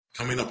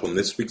Coming up on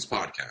this week's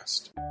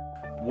podcast.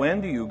 When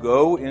do you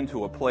go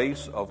into a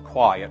place of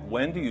quiet?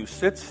 When do you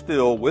sit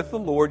still with the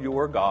Lord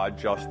your God,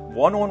 just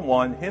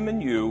one-on-one, Him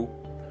and you,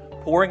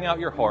 pouring out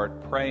your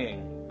heart,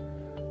 praying,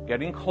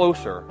 getting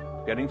closer,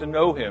 getting to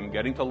know Him,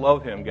 getting to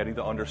love Him, getting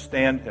to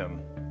understand Him,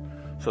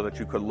 so that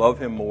you could love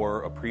Him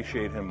more,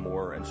 appreciate Him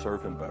more, and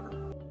serve Him better?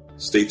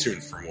 Stay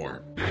tuned for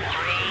more.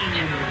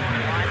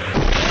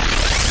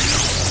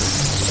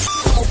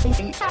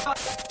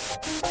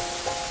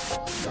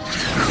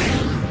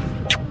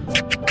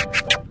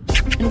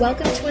 And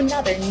welcome to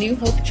another New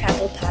Hope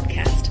Chapel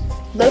podcast.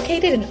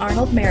 Located in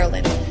Arnold,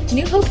 Maryland,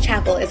 New Hope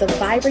Chapel is a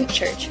vibrant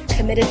church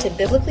committed to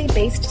biblically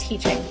based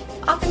teaching,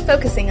 often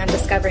focusing on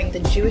discovering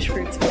the Jewish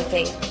roots of the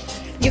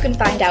faith. You can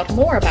find out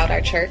more about our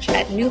church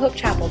at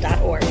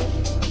newhopechapel.org.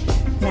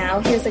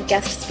 Now, here's a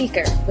guest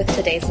speaker with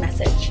today's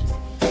message.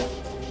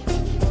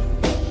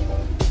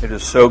 It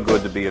is so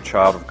good to be a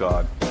child of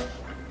God.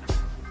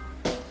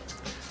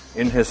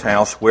 In His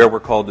house, where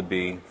we're called to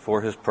be,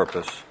 for His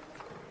purpose,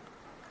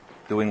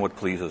 doing what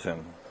pleases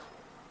Him.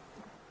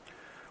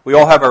 We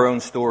all have our own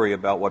story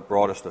about what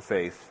brought us to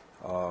faith.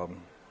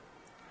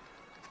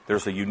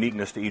 There's a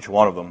uniqueness to each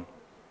one of them.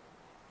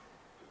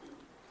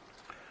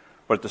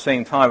 But at the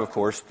same time, of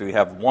course, we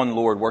have one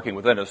Lord working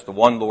within us, the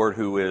one Lord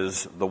who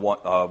is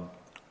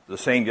the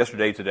same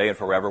yesterday, today, and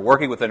forever,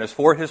 working within us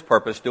for His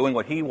purpose, doing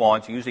what He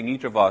wants, using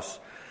each of us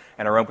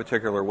in our own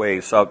particular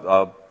ways.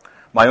 So,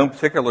 my own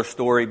particular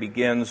story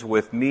begins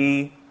with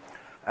me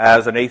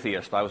as an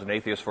atheist. I was an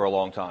atheist for a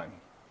long time.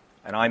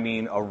 And I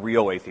mean a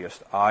real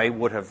atheist. I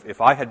would have, if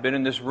I had been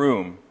in this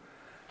room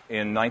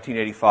in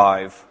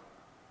 1985,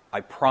 I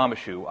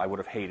promise you I would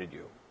have hated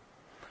you.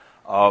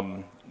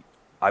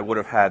 I would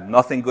have had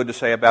nothing good to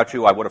say about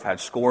you. I would have had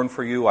scorn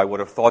for you. I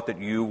would have thought that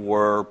you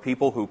were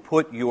people who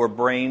put your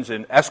brains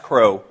in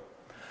escrow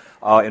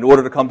in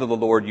order to come to the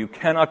Lord. You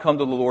cannot come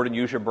to the Lord and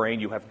use your brain.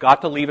 You have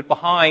got to leave it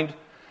behind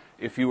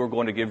if you are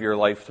going to give your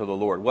life to the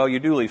Lord. Well, you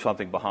do leave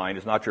something behind.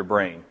 It's not your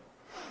brain.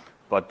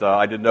 But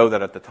I didn't know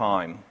that at the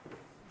time.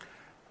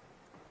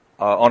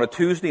 On a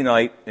Tuesday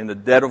night in the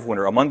dead of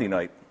winter, a Monday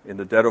night in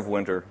the dead of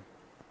winter,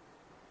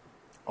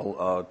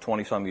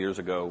 20-some years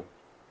ago,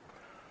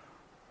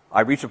 I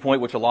reached a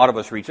point which a lot of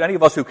us reach. Any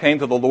of us who came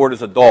to the Lord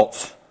as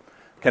adults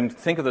can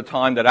think of the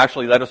time that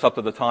actually led us up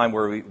to the time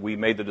where we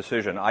made the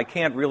decision. I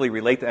can't really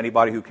relate to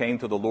anybody who came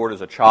to the Lord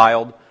as a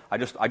child. I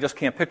just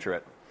can't picture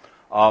it.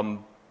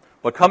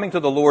 But coming to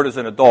the Lord as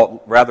an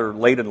adult, rather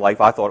late in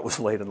life, I thought it was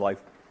late in life,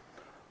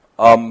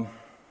 I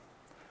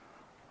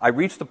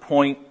reached the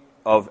point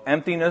of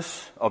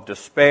emptiness, of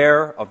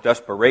despair, of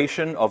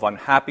desperation, of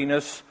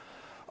unhappiness,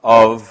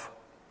 of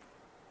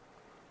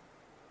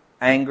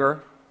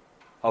anger,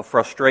 of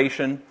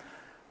frustration.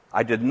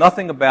 I did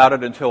nothing about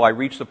it until I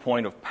reached the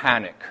point of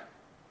panic,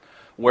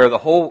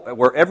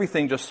 where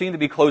everything just seemed to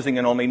be closing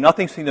in on me.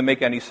 Nothing seemed to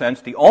make any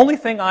sense. The only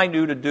thing I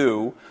knew to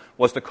do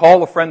was to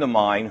call a friend of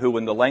mine who,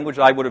 in the language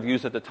I would have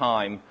used at the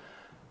time,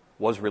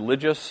 was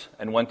religious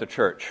and went to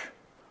church.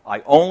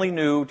 I only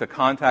knew to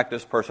contact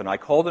this person. I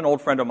called an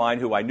old friend of mine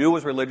who I knew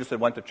was religious and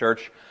went to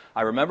church.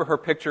 I remember her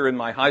picture in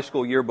my high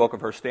school yearbook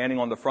of her standing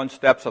on the front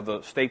steps of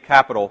the state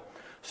capitol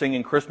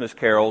singing Christmas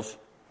carols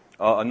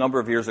a number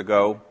of years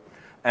ago.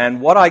 And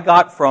what I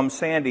got from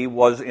Sandy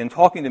was, in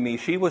talking to me,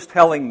 she was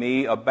telling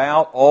me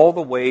about all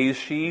the ways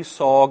she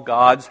saw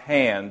God's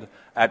hand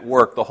at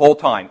work the whole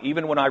time.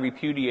 Even when I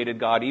repudiated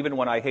God, even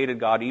when I hated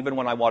God, even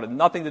when I wanted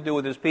nothing to do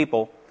with His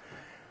people,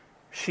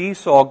 she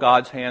saw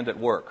God's hand at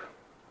work.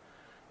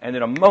 And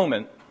in a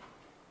moment,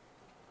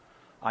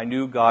 I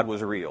knew God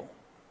was real.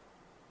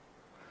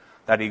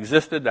 That He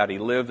existed, that He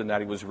lived, and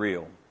that He was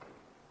real.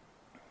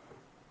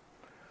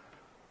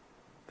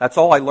 That's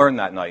all I learned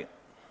that night.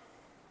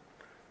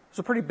 It was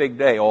a pretty big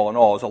day, all in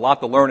all. It was a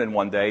lot to learn in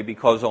one day,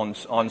 because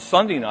on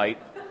Sunday night,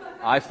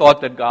 I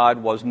thought that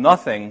God was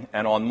nothing,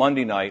 and on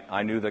Monday night,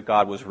 I knew that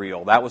God was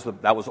real. That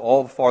was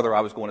all the farther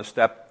I was going to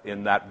step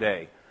in that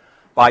day.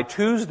 By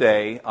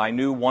Tuesday, I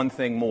knew one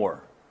thing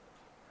more.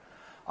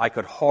 I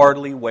could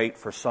hardly wait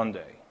for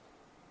Sunday.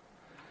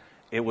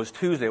 It was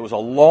Tuesday. It was a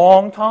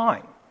long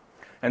time.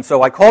 And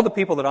so I called the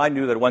people that I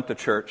knew that went to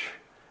church,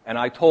 and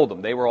I told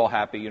them. They were all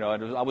happy.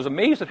 I was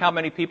amazed at how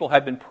many people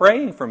had been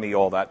praying for me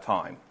all that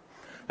time.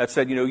 That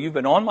said, you've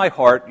been on my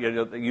heart.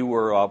 You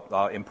were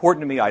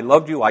important to me. I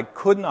loved you. I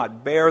could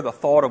not bear the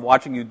thought of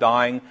watching you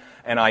dying,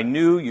 and I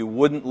knew you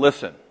wouldn't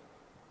listen.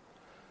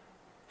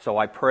 So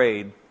I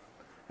prayed,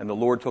 and the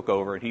Lord took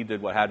over, and He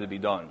did what had to be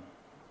done.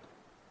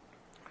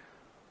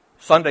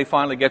 Sunday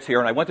finally gets here,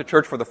 and I went to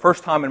church for the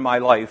first time in my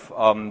life,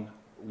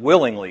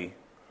 willingly,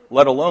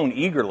 let alone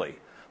eagerly,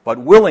 but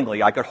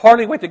willingly. I could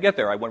hardly wait to get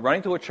there. I went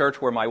running to a church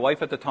where my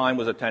wife at the time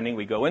was attending.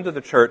 We go into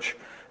the church,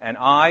 and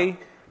I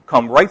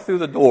come right through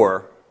the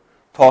door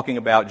talking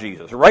about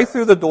Jesus. Right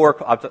through the door,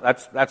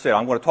 that's it.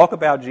 I'm going to talk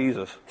about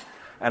Jesus.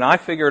 And I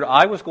figured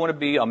I was going to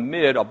be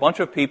amid a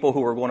bunch of people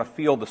who were going to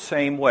feel the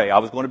same way. I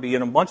was going to be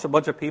in a bunch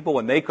of people,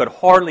 and they could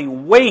hardly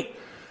wait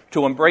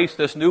to embrace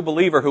this new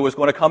believer who was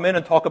going to come in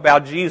and talk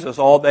about Jesus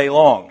all day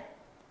long.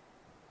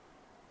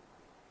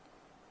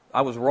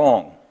 I was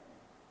wrong.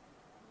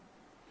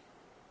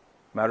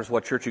 Matters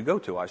what church you go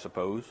to, I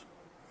suppose.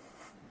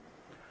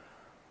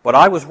 But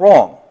I was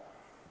wrong.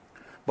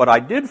 But I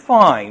did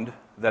find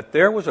that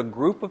there was a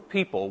group of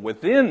people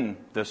within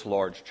this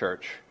large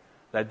church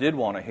that did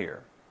want to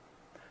hear.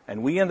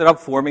 And we ended up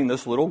forming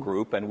this little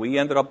group, and we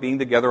ended up being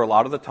together a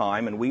lot of the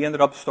time, and we ended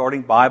up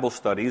starting Bible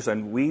studies,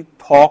 and we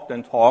talked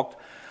and talked.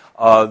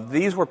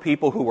 These were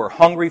people who were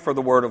hungry for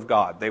the Word of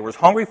God. They were as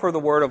hungry for the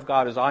Word of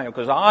God as I am,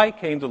 because I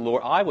came to the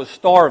Lord. I was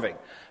starving,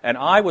 and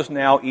I was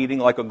now eating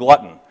like a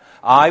glutton.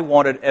 I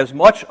wanted as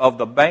much of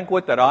the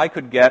banquet that I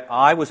could get.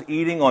 I was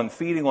feeding on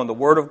the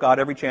Word of God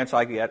every chance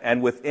I could get.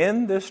 And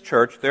within this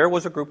church, there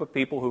was a group of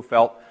people who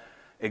felt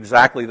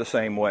exactly the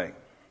same way.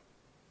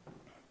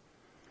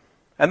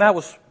 And that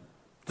was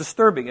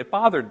disturbing. It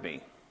bothered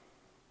me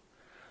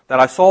that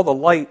I saw the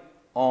light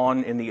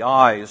on in the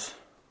eyes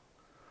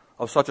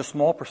of such a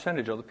small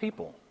percentage of the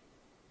people.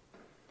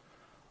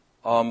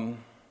 Trying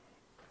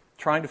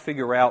to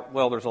figure out,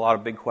 well, there's a lot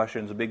of big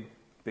questions, big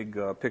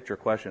picture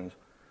questions.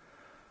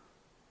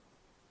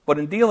 But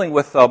in dealing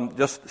with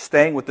just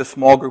staying with this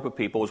small group of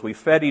people, as we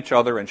fed each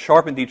other and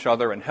sharpened each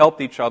other and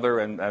helped each other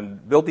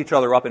and built each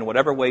other up in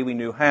whatever way we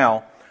knew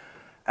how,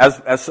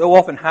 as so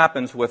often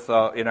happens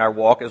in our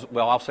walk, as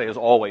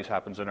always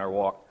happens in our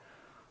walk,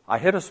 I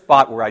hit a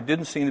spot where I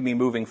didn't seem to be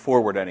moving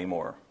forward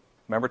anymore.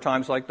 Remember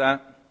times like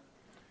that?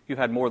 You've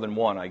had more than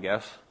one, I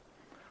guess.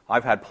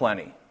 I've had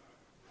plenty.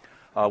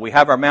 We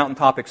have our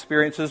mountaintop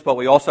experiences, but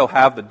we also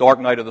have the dark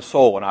night of the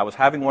soul. And I was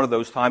having one of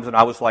those times, and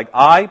I was like,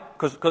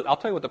 because I'll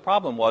tell you what the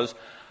problem was.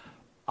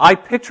 I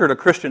pictured a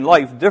Christian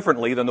life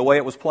differently than the way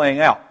it was playing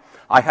out.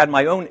 I had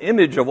my own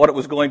image of what it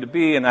was going to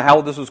be and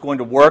how this was going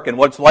to work and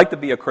what it's like to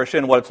be a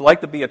Christian, what it's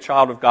like to be a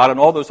child of God, and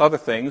all those other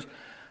things.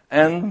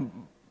 And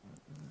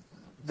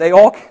they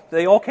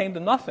all came to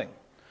nothing.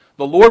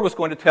 The Lord was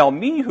going to tell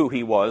me who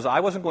He was. I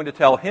wasn't going to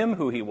tell Him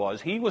who He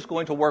was. He was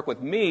going to work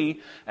with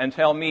me and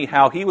tell me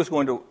how He was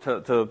going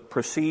to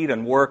proceed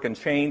and work and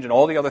change and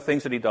all the other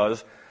things that He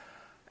does.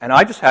 And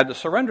I just had to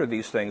surrender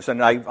these things.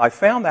 And I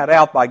found that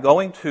out by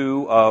going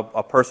to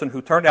a person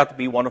who turned out to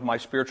be one of my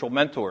spiritual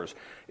mentors.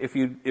 If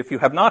you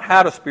have not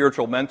had a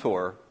spiritual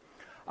mentor,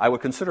 I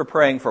would consider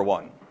praying for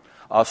one.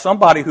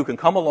 Somebody who can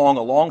come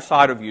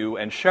alongside of you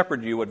and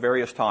shepherd you at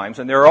various times.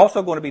 And there are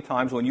also going to be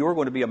times when you are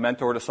going to be a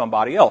mentor to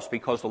somebody else,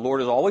 because the Lord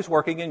is always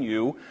working in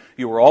you.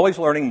 You are always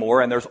learning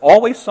more, and there's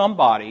always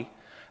somebody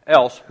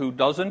else who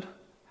doesn't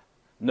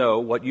know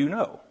what you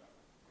know,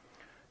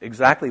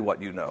 exactly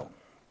what you know.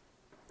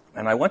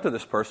 And I went to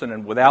this person,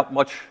 and without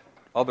much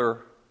other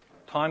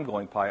time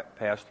going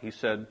past, he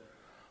said,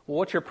 "Well,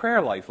 what's your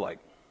prayer life like?"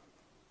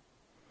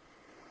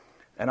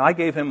 And I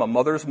gave him a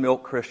mother's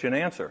milk Christian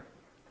answer.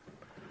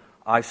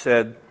 I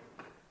said,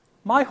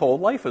 "My whole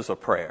life is a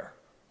prayer."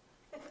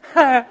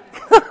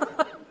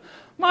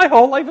 My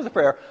whole life is a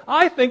prayer.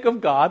 I think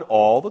of God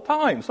all the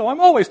time. So I'm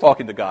always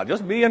talking to God.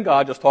 Just me and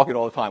God, just talking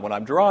all the time. When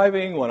I'm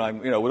driving, when I'm,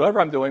 whatever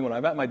I'm doing, when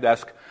I'm at my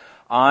desk,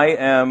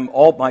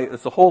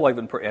 it's the whole life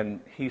in prayer.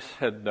 And he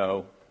said,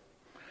 "No,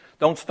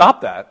 don't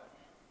stop that.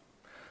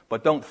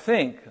 But don't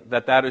think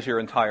that that is your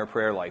entire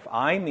prayer life.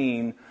 I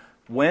mean,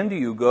 when do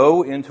you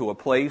go into a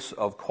place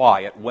of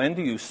quiet? When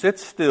do you sit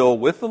still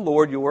with the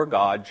Lord your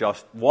God,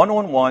 just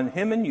one-on-one,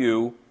 Him and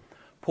you,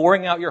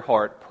 pouring out your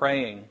heart,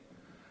 praying,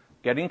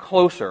 getting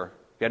closer,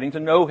 getting to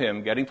know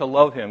Him, getting to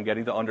love Him,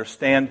 getting to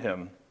understand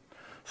Him,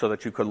 so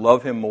that you could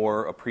love Him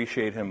more,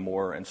 appreciate Him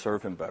more, and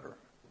serve Him better?"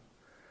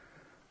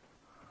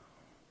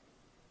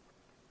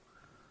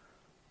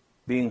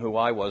 Being who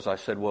I was, I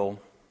said, "Well,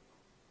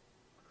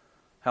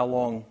 how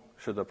long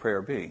should the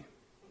prayer be?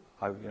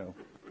 I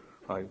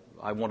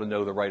want to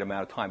know the right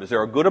amount of time. Is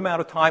there a good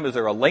amount of time? Is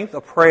there a length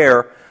of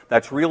prayer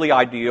that's really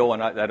ideal?"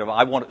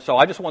 So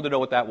I just wanted to know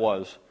what that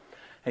was.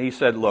 And he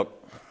said,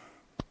 "Look,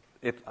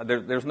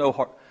 there's no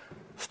hard.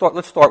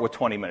 Let's start with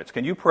 20 minutes.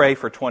 Can you pray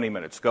for 20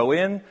 minutes? Go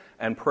in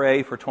and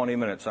pray for 20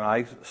 minutes."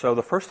 So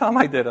the first time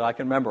I did it, I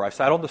can remember, I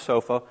sat on the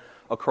sofa.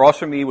 Across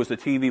from me was the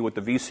TV with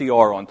the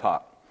VCR on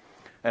top.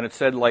 And it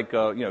said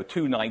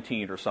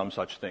 2:19 or some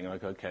such thing.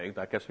 Like, okay,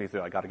 that gets me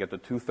through. I got to get to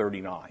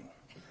 2:39.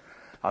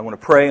 I want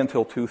to pray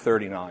until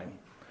 2:39.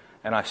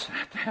 And I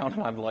sat down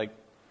and I'm like,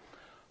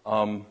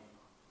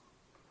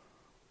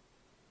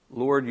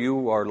 "Lord,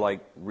 you are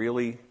like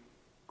really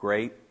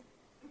great.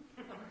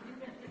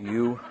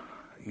 You've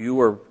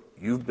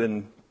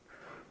been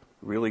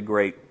really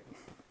great.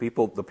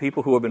 The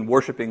people who have been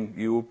worshiping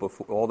you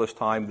before all this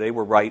time, they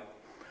were right."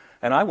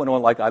 And I went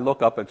on I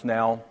look up, it's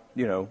now,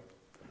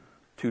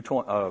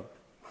 2:20.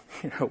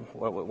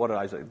 What did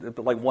I say?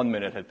 Like 1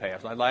 minute had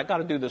passed. I got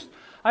to do this.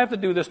 I have to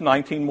do this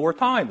 19 more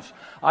times.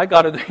 I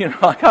got to do.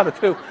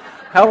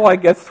 How do I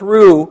get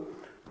through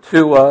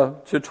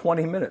to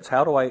 20 minutes?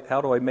 How do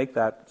I make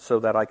that so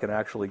that I can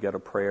actually get a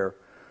prayer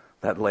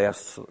that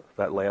lasts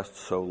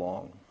so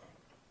long?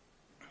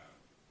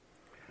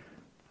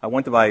 I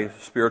went to my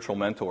spiritual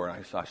mentor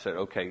and I said,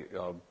 "Okay,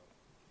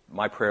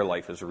 my prayer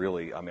life is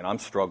really. I'm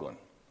struggling.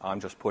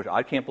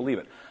 I can't believe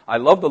it. I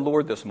love the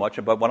Lord this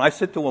much, but when I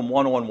sit to him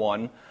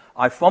one-on-one,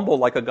 I fumble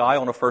like a guy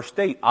on a first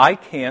date. I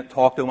can't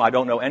talk to him. I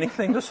don't know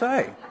anything to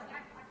say.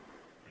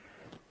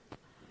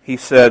 He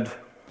said,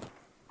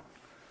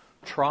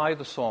 try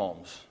the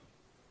Psalms.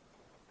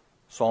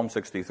 Psalm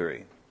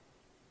 63.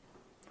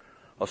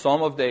 A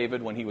psalm of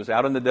David when he was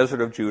out in the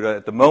desert of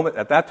Judah.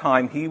 At that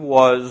time, he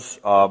was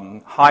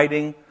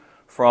hiding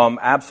from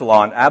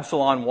Absalom.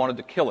 Absalom wanted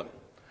to kill him.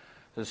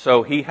 And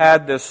so he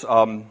had this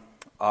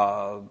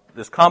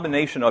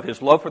combination of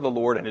his love for the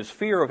Lord and his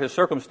fear of his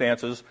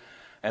circumstances,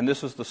 and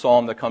this is the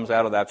psalm that comes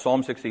out of that,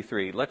 Psalm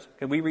 63.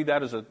 Can we read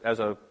that as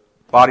a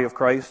body of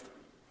Christ?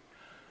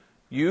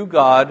 You,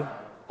 God,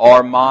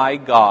 are my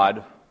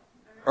God.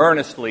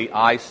 Earnestly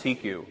I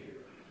seek you.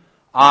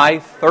 I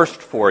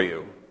thirst for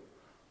you.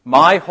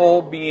 My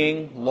whole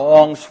being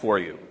longs for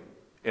you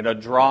in a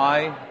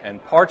dry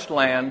and parched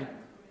land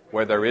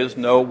where there is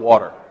no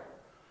water.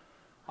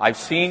 I've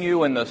seen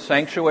you in the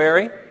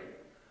sanctuary,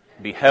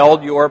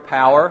 beheld your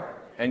power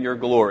and your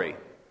glory.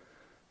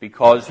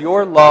 Because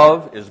your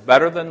love is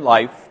better than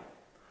life,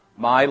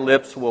 my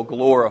lips will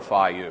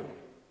glorify you.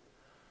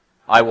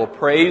 I will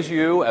praise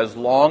you as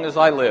long as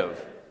I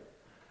live.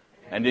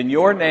 And in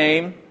your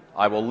name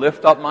I will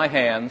lift up my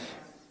hands.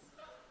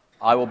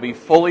 I will be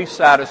fully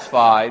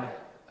satisfied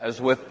as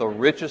with the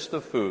richest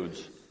of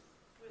foods.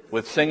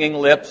 With singing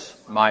lips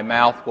my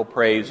mouth will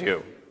praise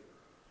you.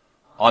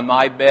 On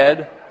my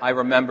bed I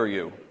remember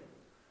you.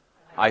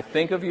 I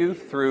think of you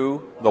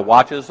through the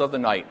watches of the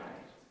night.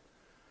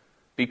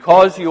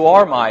 Because you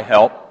are my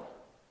help,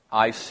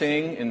 I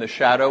sing in the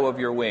shadow of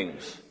your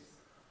wings.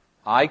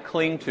 I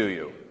cling to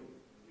you.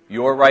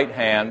 Your right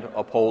hand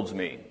upholds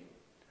me.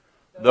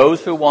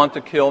 Those who want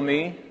to kill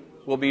me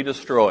will be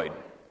destroyed.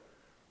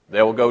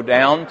 They will go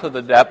down to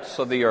the depths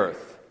of the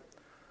earth.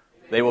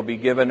 They will be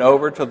given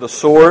over to the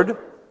sword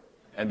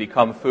and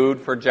become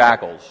food for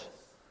jackals.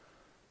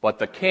 But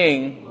the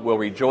king will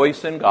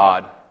rejoice in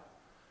God.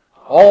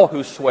 All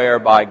who swear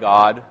by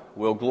God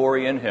will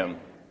glory in him,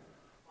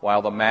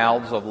 while the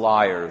mouths of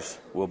liars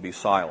will be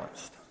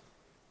silenced.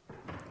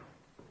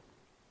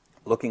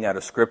 Looking at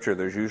a scripture,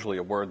 there's usually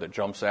a word that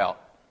jumps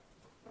out.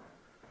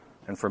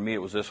 And for me,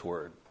 it was this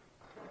word.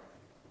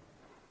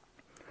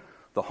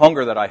 The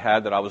hunger that I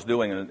had, that I was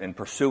doing in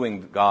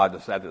pursuing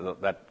God,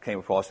 that came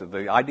across,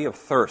 the idea of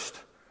thirst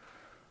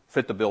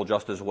fit the bill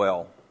just as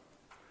well.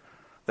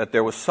 That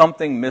there was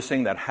something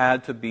missing that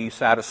had to be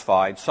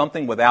satisfied,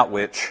 something without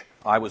which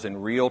I was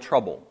in real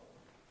trouble.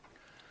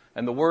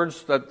 And the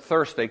words that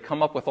thirst, they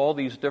come up with all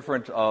these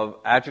different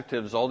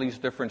adjectives, all these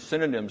different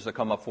synonyms that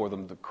come up for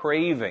them. The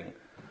craving.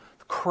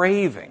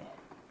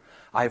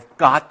 I've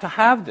got to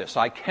have this.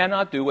 I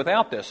cannot do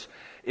without this.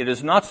 It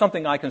is not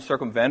something I can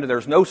circumvent.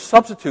 There's no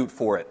substitute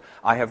for it.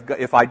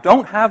 If I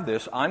don't have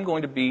this, I'm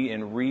going to be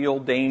in real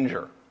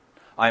danger.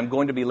 I am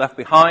going to be left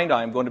behind.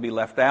 I am going to be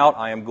left out.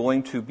 I am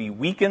going to be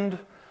weakened.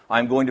 I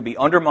am going to be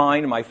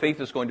undermined. My faith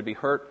is going to be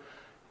hurt.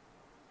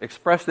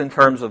 Expressed in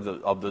terms of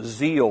the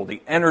zeal,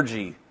 the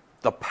energy,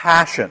 the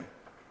passion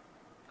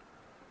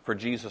for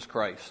Jesus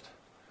Christ.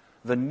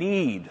 The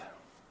need.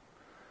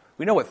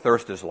 We know what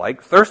thirst is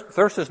like.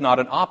 Thirst is not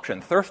an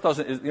option.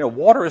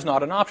 Water is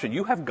not an option.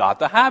 You have got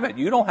to have it.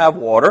 You don't have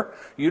water.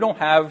 You don't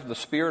have the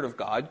Spirit of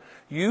God.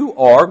 You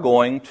are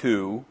going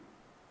to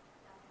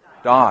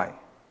die.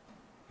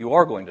 You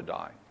are going to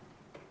die.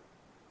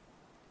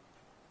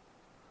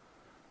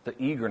 The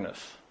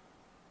eagerness.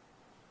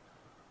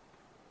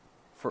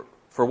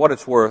 For what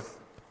it's worth,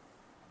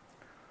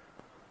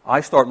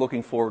 I start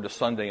looking forward to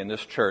Sunday in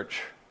this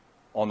church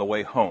on the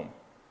way home.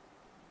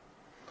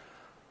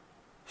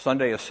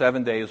 Sunday is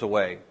 7 days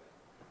away.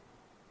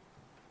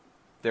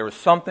 There is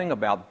something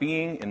about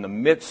being in the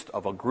midst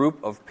of a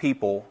group of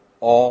people,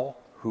 all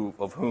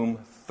of whom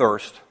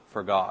thirst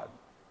for God.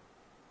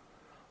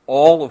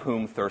 All of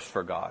whom thirst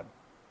for God.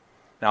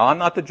 Now, I'm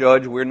not the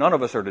judge. None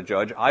of us are the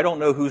judge. I don't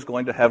know who's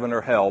going to heaven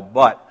or hell,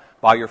 but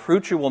by your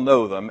fruits you will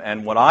know them.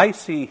 And what I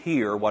see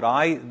here, what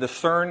I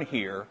discern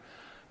here,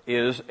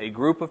 is a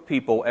group of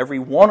people, every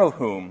one of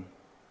whom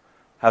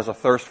has a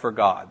thirst for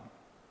God.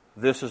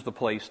 This is the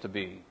place to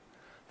be.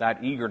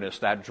 That eagerness,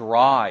 that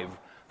drive,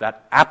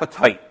 that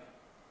appetite,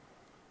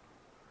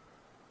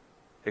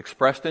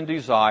 expressed in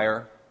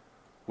desire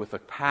with a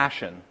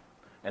passion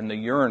and the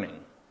yearning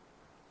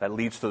that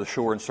leads to the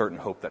sure and certain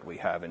hope that we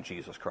have in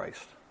Jesus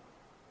Christ.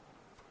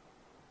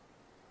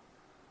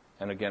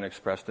 And again,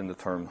 expressed in the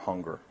term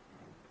hunger.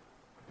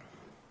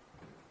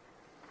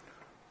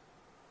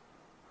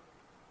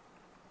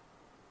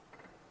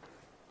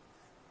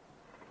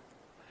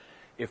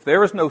 If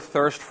there is no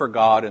thirst for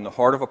God in the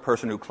heart of a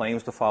person who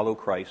claims to follow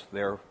Christ,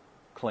 their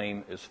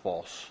claim is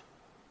false.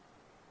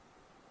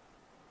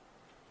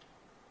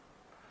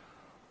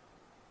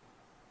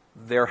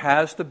 There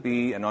has to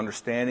be an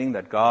understanding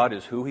that God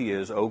is who He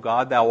is. O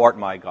God, Thou art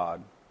my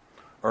God.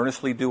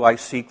 Earnestly do I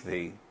seek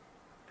Thee.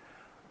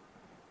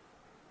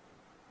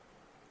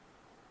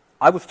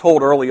 I was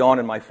told early on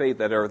in my faith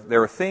that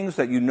there are things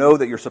that you know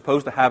that you're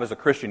supposed to have as a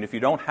Christian. If you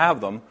don't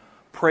have them,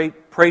 pray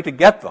to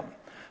get them.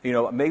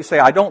 May say,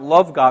 I don't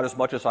love God as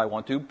much as I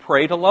want to.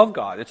 Pray to love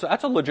God.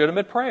 That's a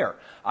legitimate prayer.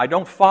 I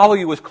don't follow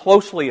you as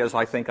closely as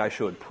I think I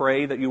should.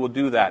 Pray that you will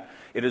do that.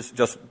 It is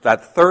just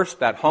that thirst,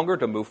 that hunger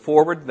to move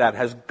forward, that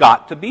has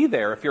got to be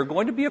there. If you're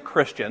going to be a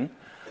Christian,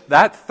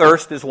 that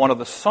thirst is one of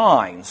the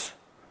signs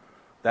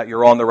that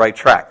you're on the right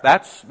track.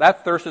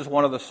 That thirst is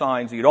one of the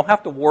signs. You don't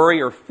have to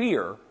worry or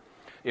fear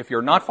if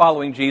you're not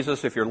following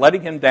Jesus, if you're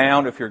letting him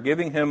down, if you're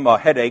giving him a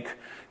headache.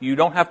 You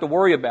don't have to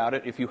worry about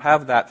it if you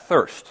have that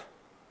thirst.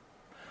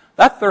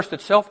 That thirst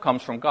itself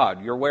comes from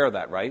God. You're aware of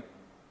that, right?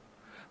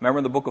 Remember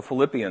in the book of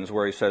Philippians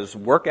where he says,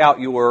 work out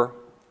your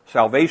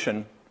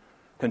salvation,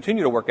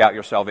 continue to work out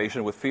your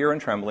salvation with fear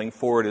and trembling,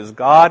 for it is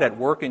God at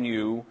work in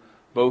you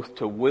both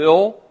to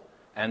will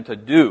and to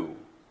do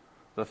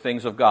the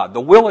things of God.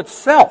 The will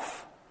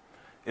itself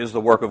is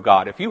the work of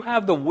God. If you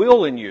have the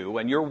will in you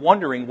and you're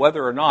wondering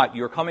whether or not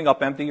you're coming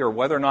up empty or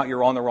whether or not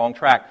you're on the wrong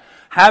track,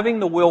 having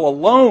the will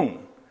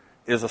alone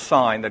is a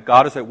sign that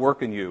God is at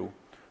work in you,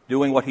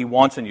 doing what he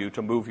wants in you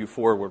to move you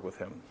forward with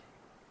him.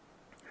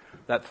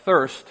 That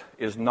thirst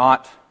is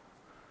not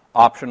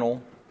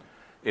optional.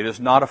 It is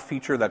not a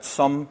feature that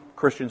some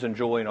Christians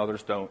enjoy and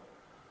others don't.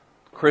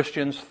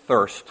 Christians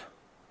thirst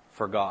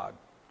for God.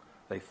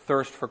 They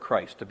thirst for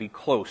Christ, to be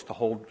close, to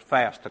hold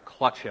fast, to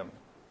clutch him.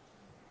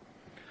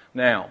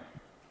 Now,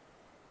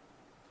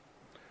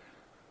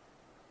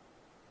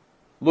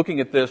 looking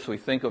at this, we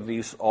think of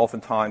these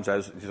oftentimes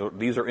as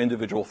these are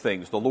individual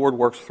things. The Lord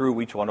works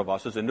through each one of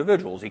us as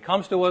individuals. He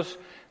comes to us,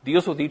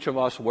 deals with each of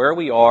us where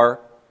we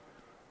are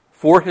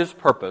for his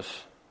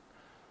purpose,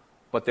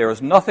 but there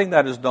is nothing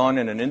that is done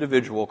in an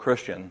individual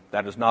Christian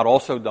that is not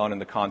also done in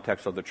the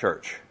context of the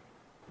church.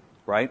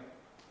 Right?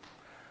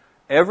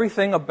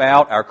 Everything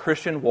about our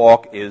Christian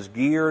walk is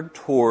geared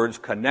towards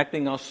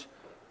connecting us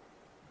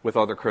with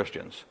other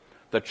Christians.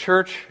 The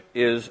church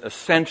is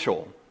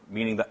essential,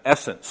 meaning the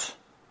essence,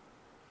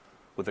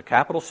 with a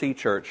capital C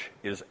church,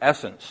 is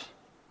essence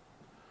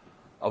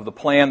of the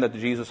plan that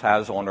Jesus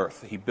has on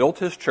earth. He built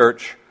his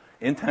church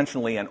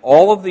intentionally, and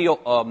all of the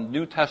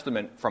New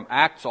Testament, from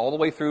Acts all the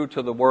way through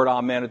to the word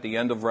Amen at the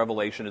end of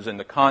Revelation, is in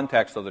the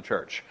context of the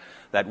church.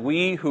 That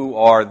we who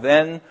are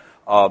then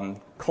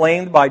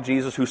claimed by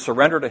Jesus, who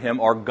surrender to him,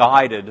 are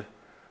guided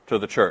to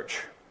the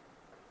church.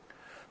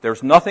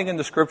 There's nothing in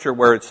the Scripture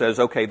where it says,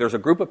 okay, there's a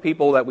group of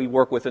people that we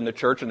work with in the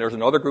church, and there's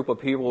another group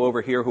of people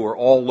over here who are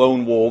all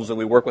lone wolves, and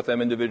we work with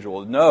them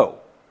individually. No.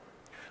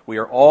 We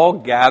are all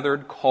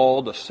gathered,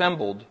 called,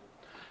 assembled,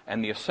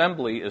 and the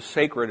assembly is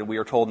sacred, and we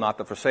are told not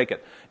to forsake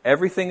it.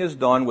 Everything is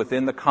done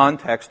within the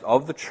context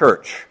of the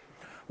church,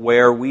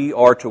 where we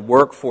are to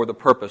work for the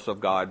purpose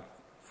of God,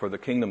 for the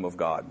kingdom of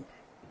God.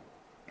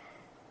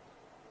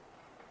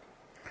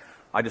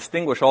 I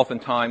distinguish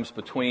oftentimes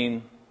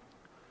between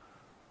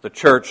the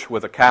church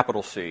with a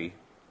capital C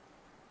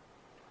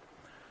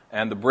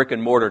and the brick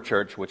and mortar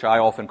church, which I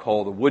often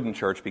call the wooden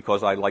church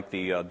because I like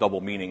the double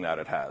meaning that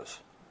it has.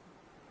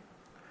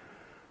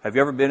 Have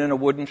you ever been in a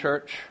wooden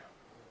church?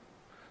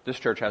 This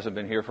church hasn't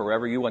been here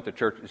forever. You went to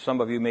church.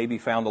 Some of you maybe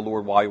found the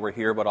Lord while you were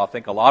here, but I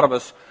think a lot of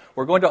us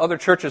were going to other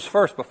churches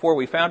first before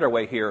we found our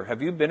way here.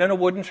 Have you been in a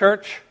wooden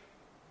church?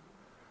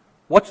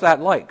 What's that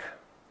like?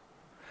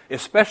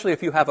 Especially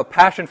if you have a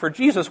passion for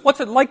Jesus, what's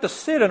it like to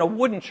sit in a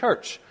wooden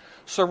church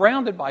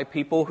surrounded by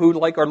people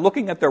who are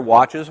looking at their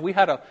watches? We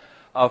had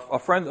a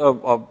friend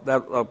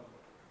that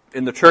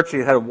in the church. He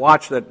had a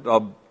watch that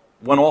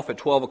went off at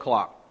 12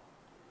 o'clock.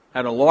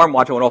 Had an alarm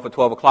watch that went off at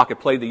 12 o'clock. It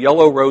played the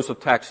Yellow Rose of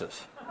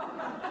Texas.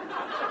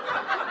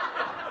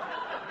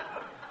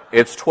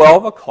 It's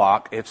 12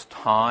 o'clock. It's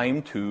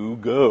time to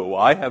go.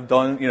 I have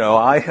done, and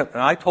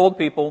I told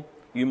people,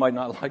 you might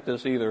not like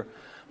this either,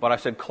 but I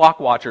said, clock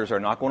watchers are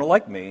not going to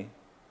like me.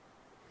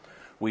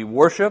 We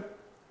worship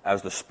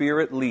as the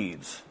Spirit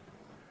leads.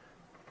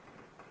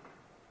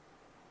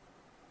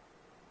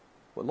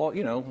 But,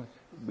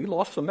 we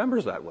lost some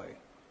members that way.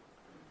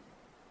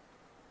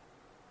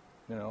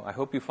 I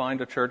hope you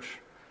find a church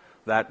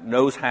that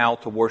knows how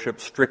to worship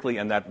strictly,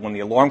 and that when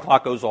the alarm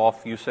clock goes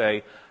off, you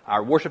say,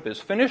 our worship is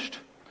finished.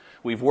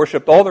 We've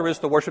worshipped all there is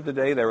to worship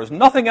today. There is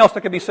nothing else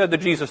that can be said to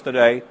Jesus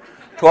today.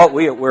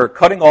 We're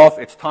cutting off.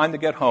 It's time to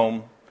get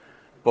home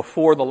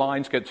before the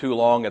lines get too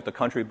long at the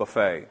country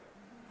buffet.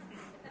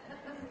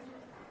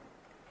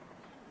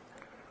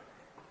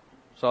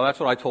 So that's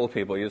what I told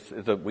people, is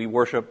that we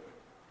worship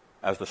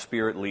as the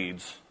Spirit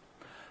leads.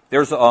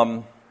 There's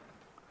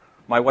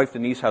my wife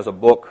Denise has a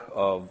book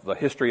of the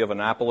history of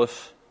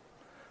Annapolis,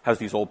 has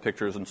these old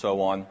pictures and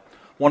so on.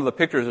 One of the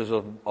pictures is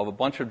of a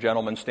bunch of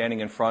gentlemen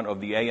standing in front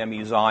of the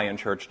AME Zion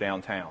Church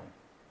downtown.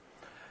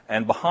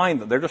 And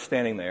behind them, they're just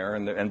standing there,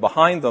 and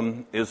behind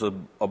them is a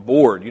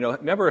board.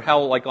 Remember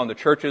how, on the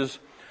churches,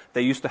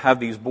 they used to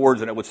have these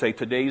boards, and it would say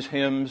today's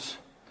hymns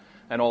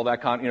and all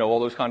that all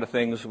those kind of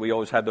things. We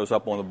always had those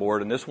up on the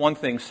board. And this one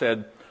thing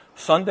said,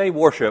 Sunday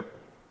worship,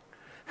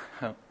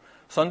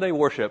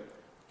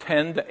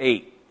 10 to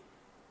 8.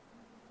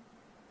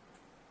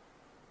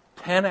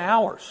 10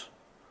 hours.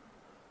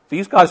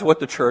 These guys went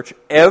to church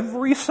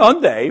every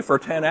Sunday for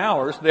 10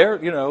 hours.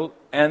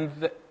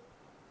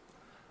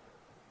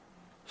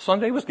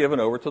 Sunday was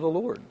given over to the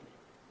Lord.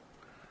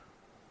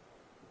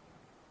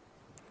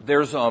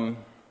 There's, in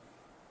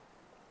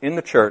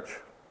the church,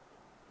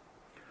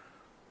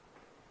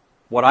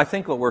 what I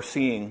think what we're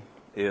seeing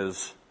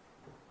is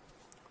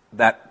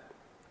that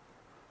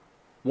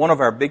one of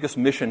our biggest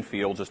mission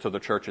fields is to the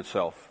church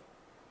itself.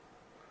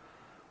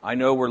 I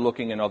know we're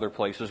looking in other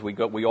places.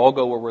 We all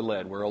go where we're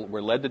led.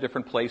 We're led to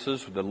different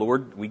places. The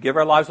Lord, we give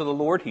our lives to the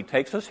Lord. He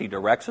takes us. He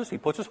directs us. He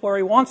puts us where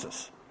He wants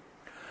us.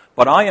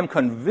 But I am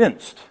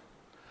convinced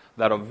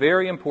that a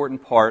very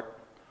important part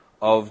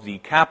of the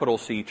capital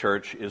C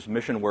church is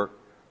mission work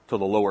to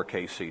the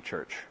lowercase c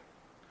church.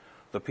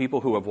 The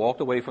people who have walked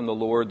away from the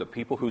Lord, the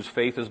people whose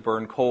faith is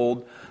burned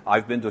cold.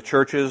 I've been to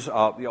churches.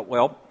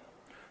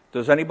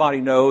 Does anybody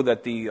know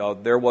that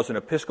there was an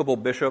Episcopal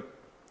bishop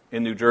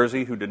in New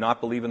Jersey who did not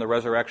believe in the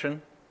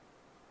resurrection?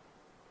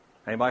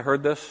 Anybody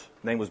heard this?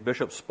 His name was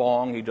Bishop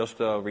Spong. He just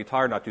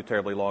retired not too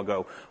terribly long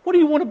ago. What do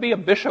you want to be a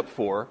bishop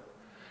for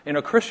in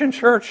a Christian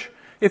church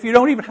if you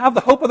don't even have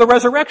the hope of the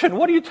resurrection?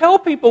 What do you tell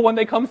people when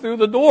they come through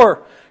the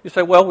door? You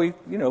say, well, we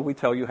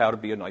tell you how to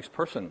be a nice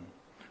person.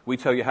 We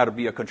tell you how to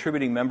be a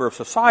contributing member of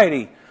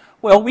society.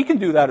 Well, we can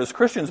do that as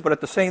Christians, but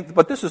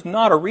this is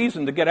not a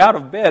reason to get out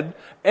of bed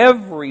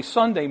every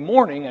Sunday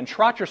morning and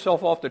trot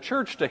yourself off to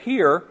church to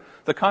hear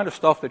the kind of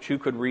stuff that you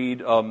could read,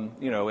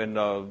 in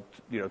the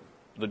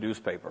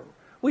newspaper.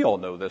 We all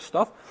know this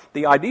stuff.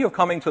 The idea of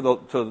coming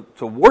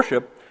to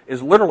worship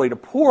is literally to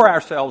pour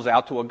ourselves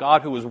out to a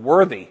God who is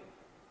worthy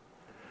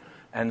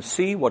and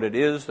see what it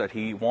is that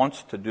He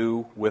wants to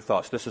do with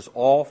us. This is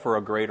all for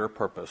a greater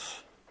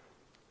purpose.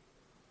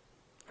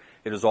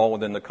 It is all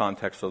within the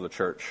context of the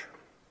church.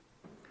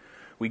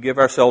 We give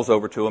ourselves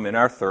over to Him in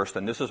our thirst,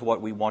 and this is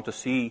what we want to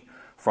see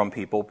from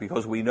people,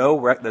 because we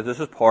know that this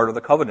is part of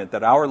the covenant,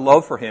 that our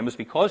love for Him is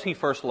because He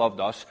first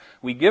loved us.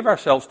 We give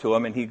ourselves to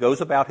Him, and He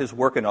goes about His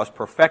work in us,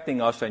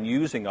 perfecting us and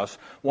using us.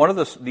 One of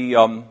the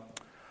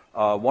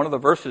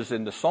verses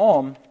in the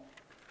Psalm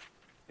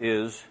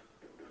is,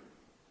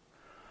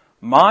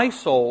 "My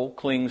soul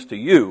clings to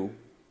You,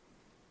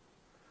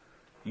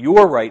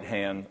 Your right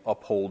hand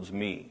upholds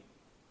me."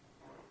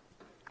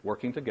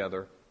 Working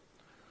together,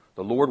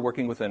 the Lord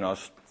working within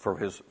us for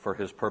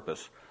His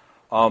purpose.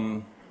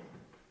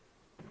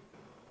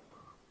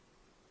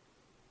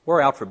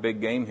 We're out for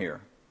big game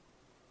here.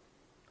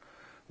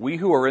 We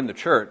who are in the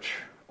church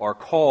are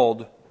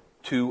called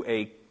to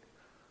a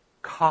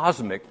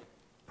cosmic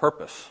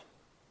purpose.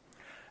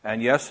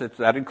 And yes,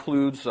 that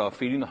includes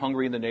feeding the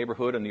hungry in the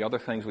neighborhood and the other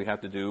things we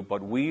have to do,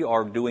 but we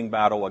are doing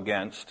battle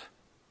against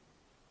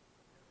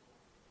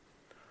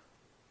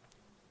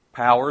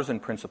powers and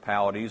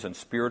principalities and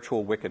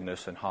spiritual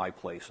wickedness in high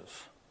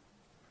places.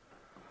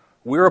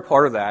 We're a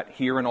part of that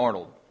here in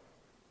Arnold.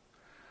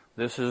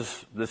 This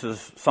is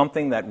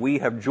something that we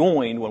have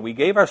joined when we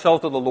gave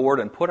ourselves to the Lord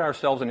and put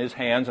ourselves in His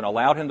hands and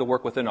allowed Him to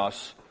work within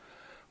us.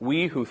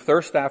 We who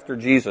thirst after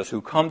Jesus,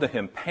 who come to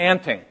Him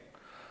panting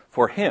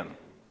for Him,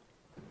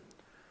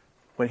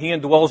 when He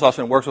indwells us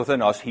and works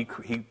within us, He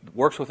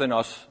works within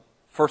us,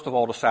 first of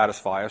all, to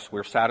satisfy us.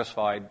 We're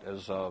satisfied,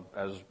 as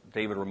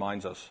David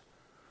reminds us,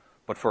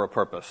 but for a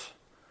purpose.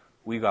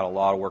 We've got a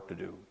lot of work to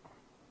do.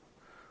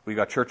 We've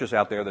got churches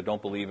out there that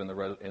don't believe in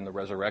the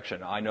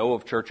resurrection. I know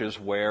of churches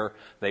where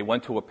they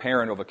went to a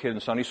parent of a kid in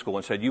Sunday school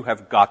and said, "You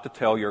have got to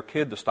tell your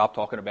kid to stop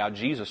talking about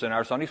Jesus in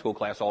our Sunday school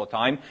class all the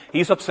time.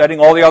 He's upsetting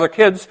all the other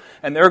kids,"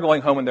 and they're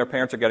going home and their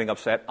parents are getting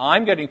upset.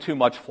 I'm getting too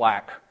much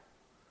flack.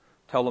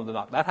 Tell them to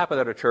not. That happened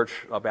at a church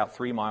about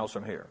 3 miles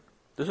from here.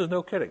 This is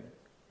no kidding.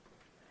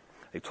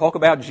 They talk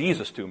about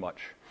Jesus too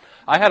much.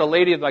 I had a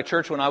lady at my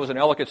church when I was in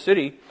Ellicott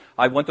City.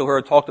 I went to her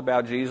and talked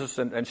about Jesus,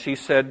 and she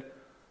said,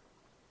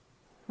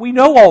 "We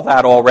know all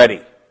that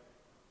already.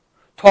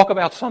 Talk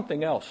about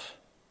something else."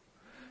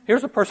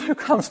 Here's a person who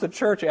comes to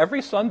church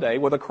every Sunday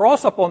with a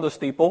cross up on the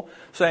steeple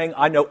saying,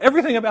 "I know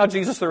everything about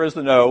Jesus there is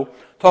to know.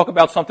 Talk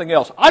about something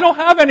else." I don't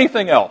have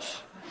anything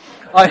else.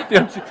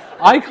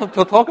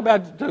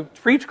 to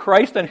preach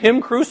Christ and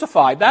Him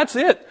crucified. That's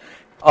it.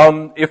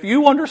 If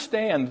you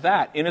understand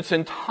that in its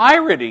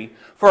entirety,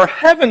 for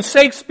heaven's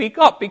sake, speak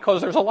up,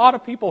 because there's a lot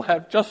of people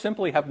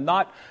have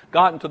not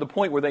gotten to the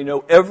point where they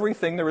know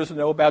everything there is to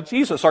know about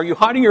Jesus. Are you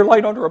hiding your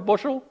light under a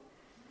bushel?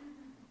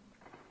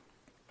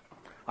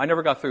 I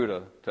never got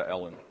through to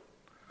Ellen.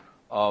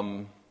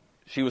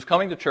 She was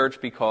coming to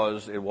church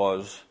because it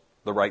was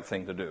the right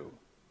thing to do.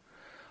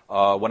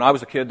 When I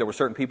was a kid, there were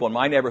certain people in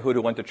my neighborhood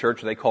who went to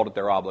church, they called it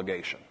their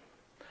obligation.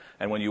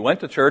 And when you went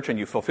to church and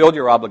you fulfilled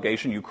your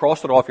obligation, you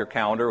crossed it off your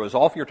calendar, it was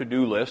off your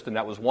to-do list, and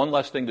that was one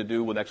less thing to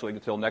do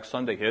until next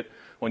Sunday hit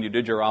when you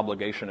did your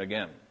obligation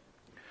again.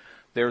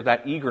 There's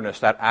that eagerness,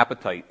 that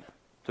appetite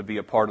to be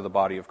a part of the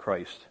body of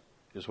Christ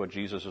is what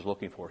Jesus is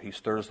looking for. He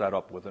stirs that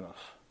up within us.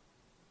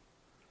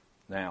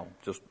 Now,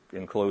 just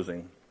in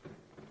closing,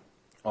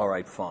 all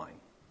right, fine.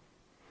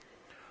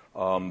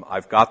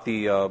 I've got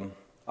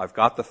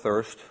the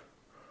thirst,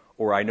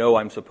 or I know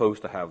I'm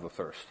supposed to have the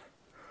thirst.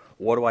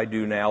 What do I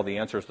do now? The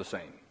answer is the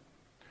same.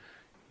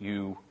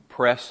 You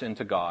press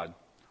into God,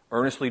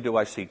 Earnestly do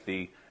I seek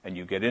thee, and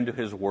you get into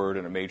his word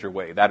in a major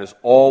way. That is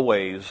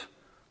always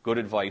good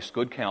advice,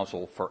 good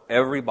counsel for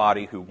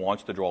everybody who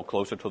wants to draw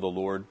closer to the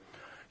Lord.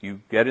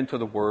 You get into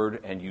the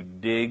word and you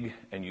dig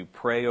and you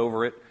pray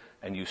over it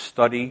and you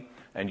study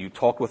and you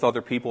talk with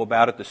other people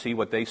about it to see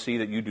what they see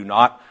that you do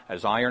not.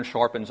 As iron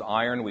sharpens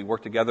iron, we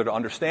work together to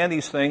understand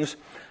these things.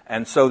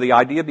 And so the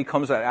idea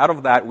becomes that out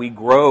of that we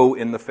grow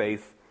in the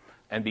faith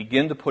and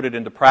begin to put it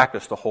into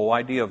practice. The whole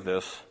idea of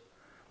this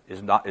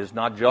is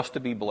not just to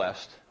be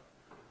blessed,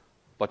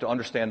 but to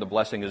understand the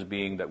blessing as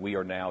being that we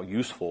are now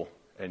useful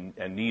and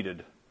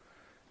needed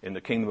in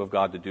the kingdom of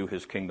God to do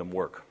his kingdom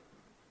work.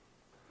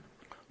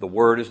 The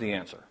Word is the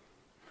answer.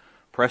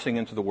 Pressing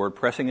into the Word,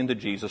 pressing into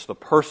Jesus, the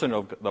person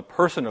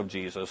of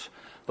Jesus,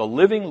 the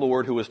living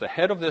Lord who is the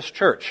head of this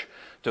church,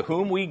 to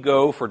whom we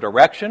go for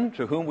direction,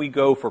 to whom we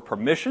go for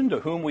permission, to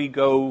whom we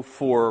go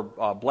for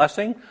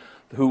blessing,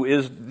 who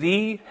is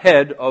the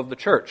head of the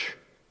church.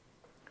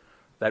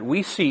 That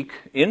we seek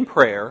in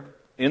prayer,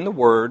 in the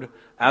Word,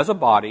 as a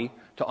body,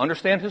 to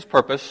understand his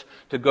purpose,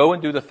 to go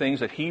and do the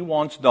things that he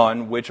wants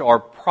done, which are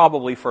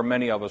probably for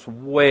many of us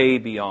way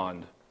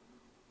beyond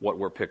what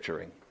we're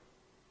picturing.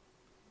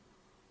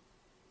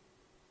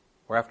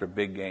 We're after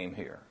big game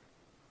here.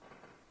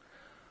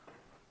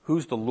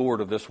 Who's the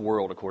Lord of this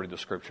world according to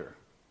Scripture?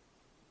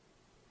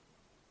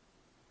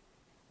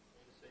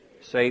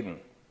 Satan.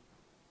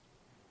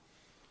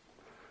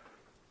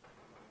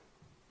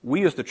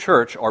 We as the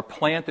church are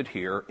planted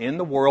here in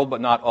the world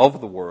but not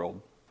of the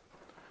world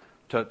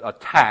to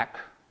attack,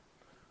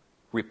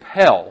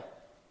 repel,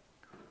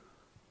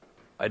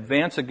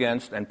 advance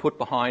against, and put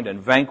behind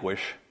and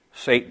vanquish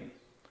Satan.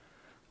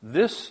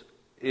 This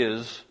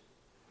is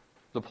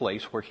the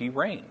place where he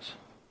reigns.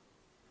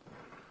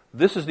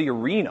 This is the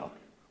arena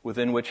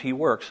within which he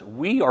works.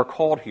 We are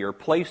called here,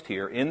 placed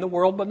here, in the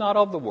world but not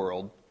of the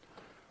world,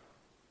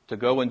 to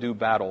go and do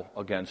battle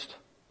against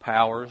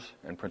powers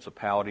and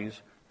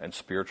principalities and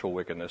spiritual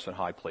wickedness in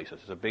high places.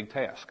 It's a big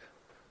task,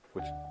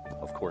 which,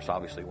 of course,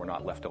 obviously we're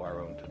not left to our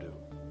own to do.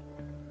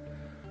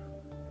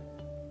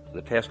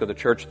 The task of the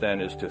church, then,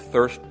 is to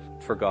thirst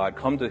for God,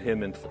 come to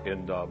him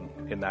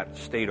in that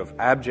state of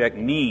abject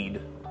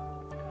need,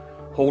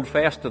 hold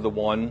fast to the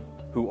one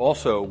who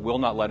also will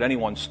not let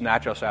anyone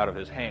snatch us out of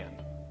his hand,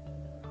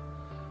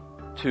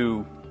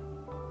 to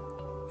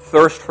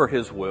thirst for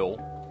his will,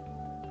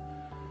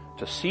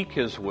 to seek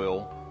his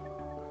will,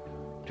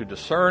 to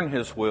discern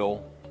his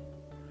will,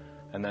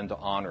 and then to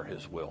honor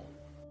his will.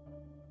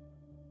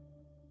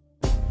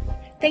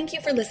 Thank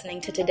you for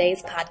listening to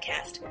today's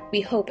podcast.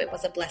 We hope it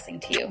was a blessing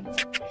to you.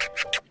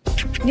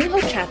 New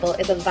Hope Chapel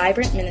is a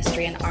vibrant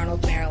ministry in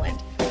Arnold,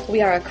 Maryland.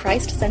 We are a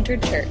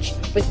Christ-centered church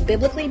with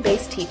biblically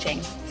based teaching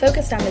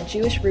focused on the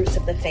Jewish roots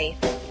of the faith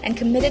and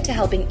committed to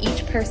helping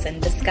each person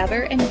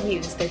discover and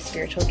use their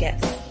spiritual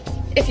gifts.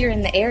 If you're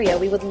in the area,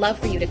 we would love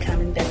for you to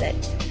come and visit.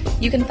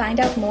 You can find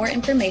out more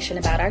information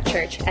about our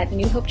church at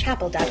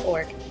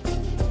newhopechapel.org.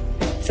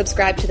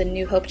 Subscribe to the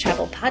New Hope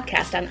Chapel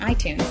podcast on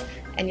iTunes,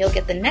 and you'll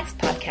get the next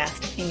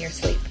podcast in your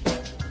sleep.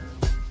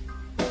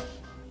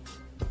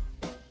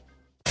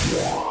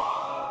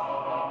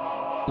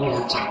 New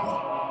Hope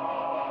Chapel.